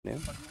Yeah.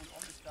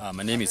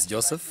 My name is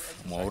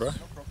Joseph Menora,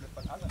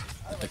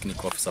 a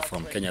technical officer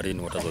from Kenya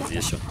Rainwater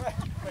Association.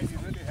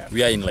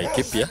 We are in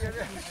Laikipia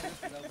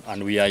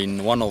and we are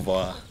in one of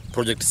our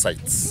project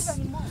sites.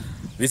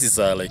 This is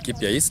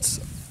Laikipia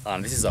East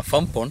and this is a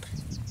farm pond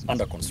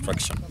under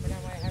construction.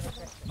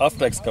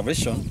 After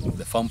excavation,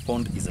 the farm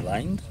pond is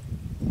lined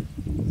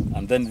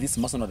and then this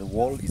masonry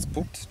wall is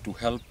put to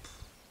help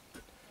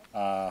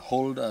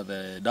hold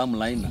the dam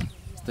liner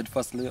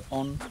steadfastly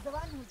on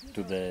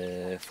to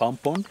the farm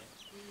pond.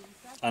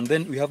 And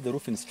then we have the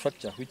roofing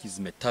structure, which is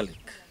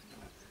metallic,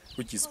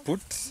 which is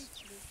put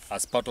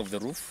as part of the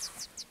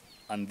roof,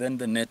 and then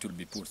the net will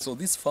be put. So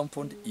this farm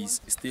pond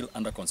is still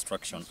under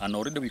construction, and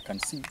already we can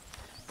see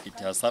it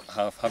has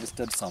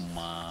harvested some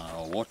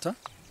water.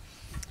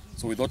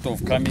 So we thought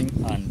of coming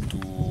and to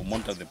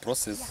monitor the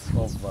process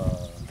of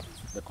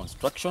the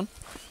construction.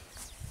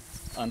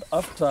 And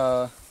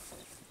after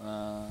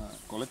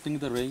collecting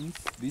the rain,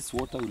 this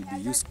water will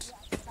be used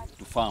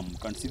to farm. You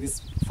can see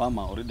this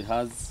farmer already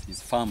has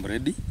his farm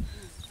ready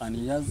and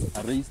he has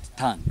a raised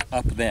tank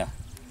up there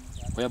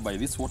whereby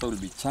this water will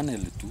be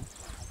channeled to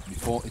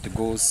before it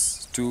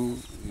goes to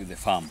the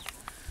farm.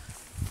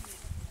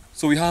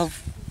 So we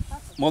have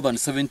more than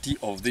 70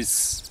 of this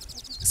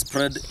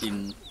spread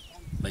in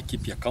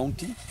Laikipia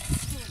County,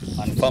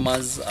 and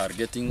farmers are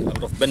getting a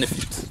lot of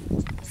benefit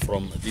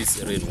from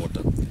this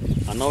rainwater.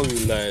 And now we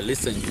will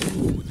listen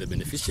to the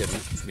beneficiary,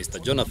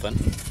 Mr. Jonathan,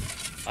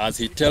 as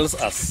he tells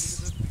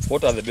us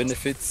what are the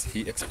benefits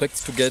he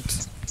expects to get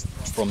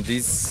from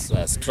this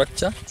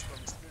structure.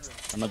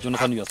 And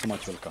Jonathan, you are so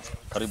much welcome.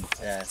 Karibu.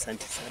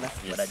 Asante sana,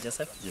 Brother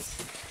Joseph.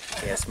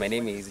 Yes. Yes, my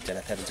name is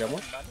Jonathan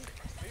Jomo.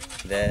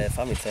 The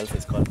farm itself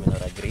is called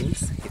Menora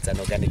Greens. It's an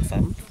organic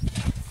farm.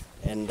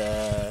 And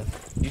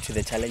due to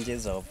the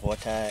challenges of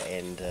water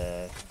and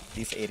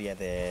this area,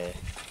 there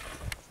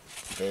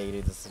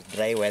is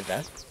dry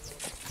weather,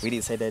 we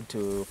decided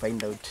to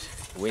find out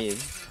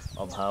ways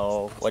of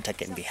how water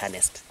can be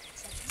harnessed.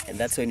 And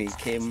that's when we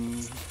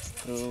came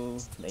through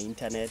the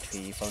internet,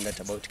 we found out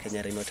about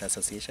Kenya Rainwater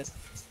Association.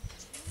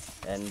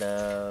 And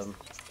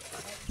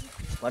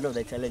one of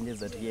the challenges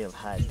that we have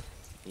had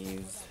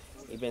is,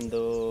 even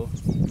though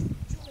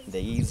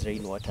there is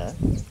rainwater,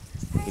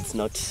 it's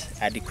not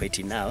adequate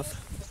enough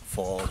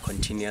for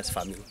continuous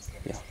farming.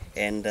 Yeah.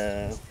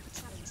 And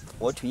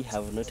what we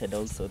have noted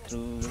also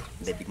through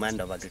the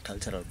demand of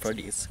agricultural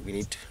produce, we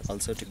need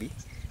also to be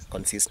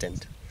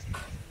consistent.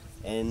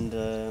 And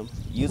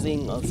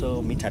using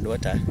also metered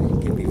water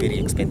can be very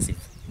expensive.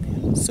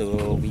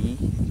 So we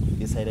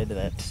decided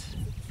that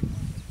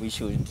we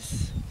should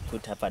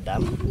put up a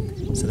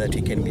dam so that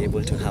we can be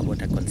able to have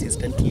water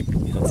consistently,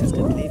 because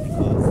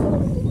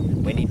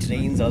when it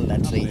rains, all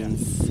that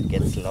rains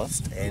gets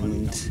lost,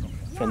 and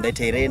from the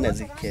terrain, as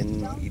you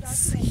can,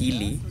 it's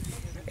hilly,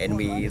 and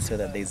we saw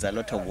that there's a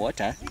lot of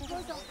water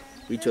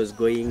which was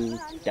going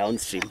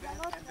downstream.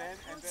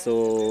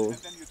 So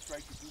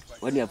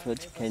when we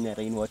approached Kenya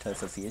Rainwater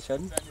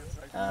Association,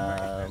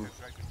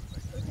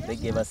 they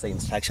gave us the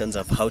instructions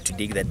of how to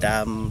dig the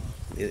dam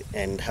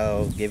and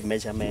how gave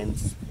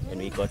measurements,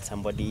 and we got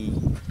somebody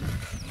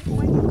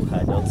who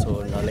had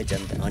also knowledge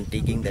on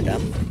digging the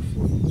dam,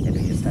 and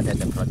we started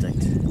the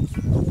project.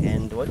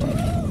 And what we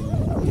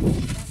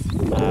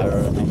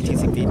are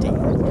anticipating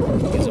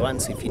is,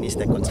 once we finish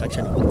the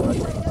construction of the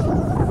project,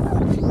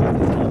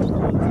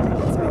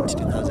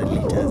 2,000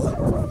 liters,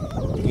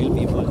 we'll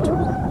be able to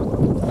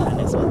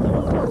harness all the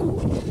water.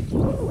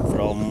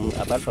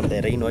 Apart from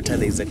the rainwater,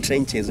 there is a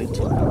trenches which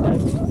will be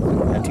dug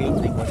that will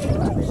bring water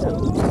into the dam,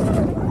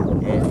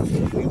 and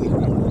we will be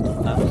able to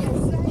farm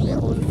the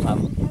whole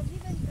farm,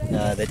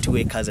 the 2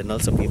 acres, and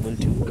also be able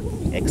to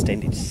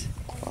extend it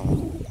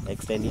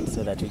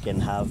so that we can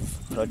have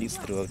produce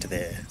throughout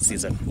the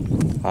season.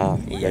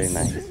 Very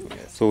nice.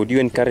 So would you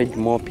encourage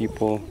more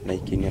people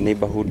like in your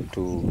neighborhood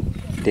to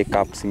take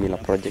up similar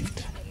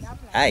project?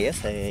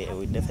 Yes, I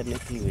would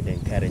definitely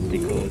encourage,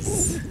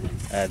 because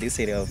this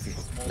area of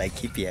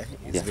Laikipia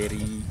is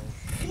very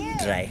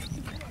dry,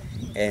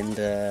 and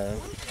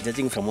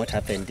judging from what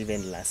happened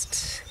even in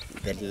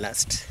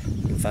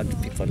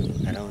fact, people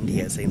around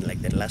here are saying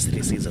like the last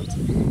 3 seasons,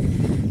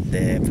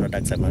 the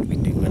products have not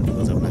been doing well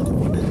because of lack of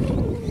water.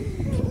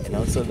 And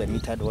also the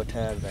metered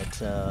water that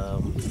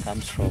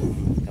comes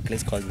from a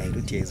place called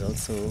Nairutia is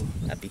also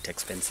a bit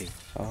expensive.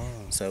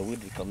 So I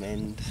would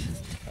recommend,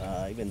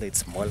 even though it's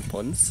small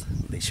ponds,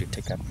 they should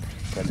take up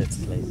projects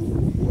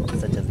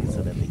such as this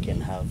so that they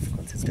can have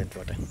consistent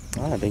water.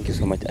 Thank you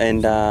so much.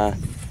 And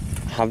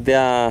have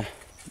there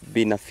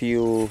been a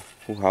few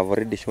who have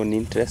already shown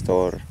interest,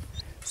 or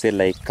say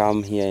like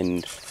come here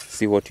and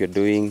see what you're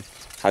doing?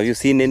 Have you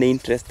seen any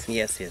interest?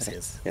 Yes.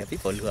 There are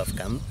people who have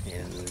come,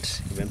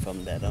 and even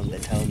from around the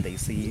town, they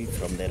see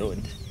from the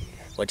road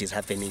what is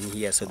happening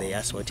here, so they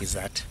ask, what is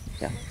that?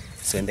 Yeah.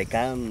 So when they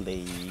come,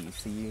 they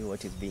see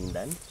what is being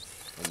done,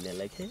 and they're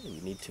like, hey, we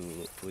need to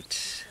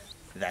put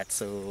that.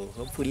 So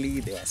hopefully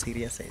they are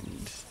serious.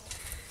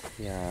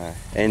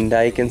 And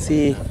I can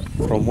see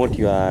from what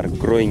you are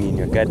growing in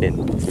your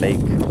garden, it's like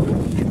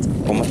it's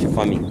commercial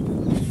farming.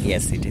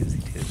 Yes, it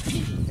is.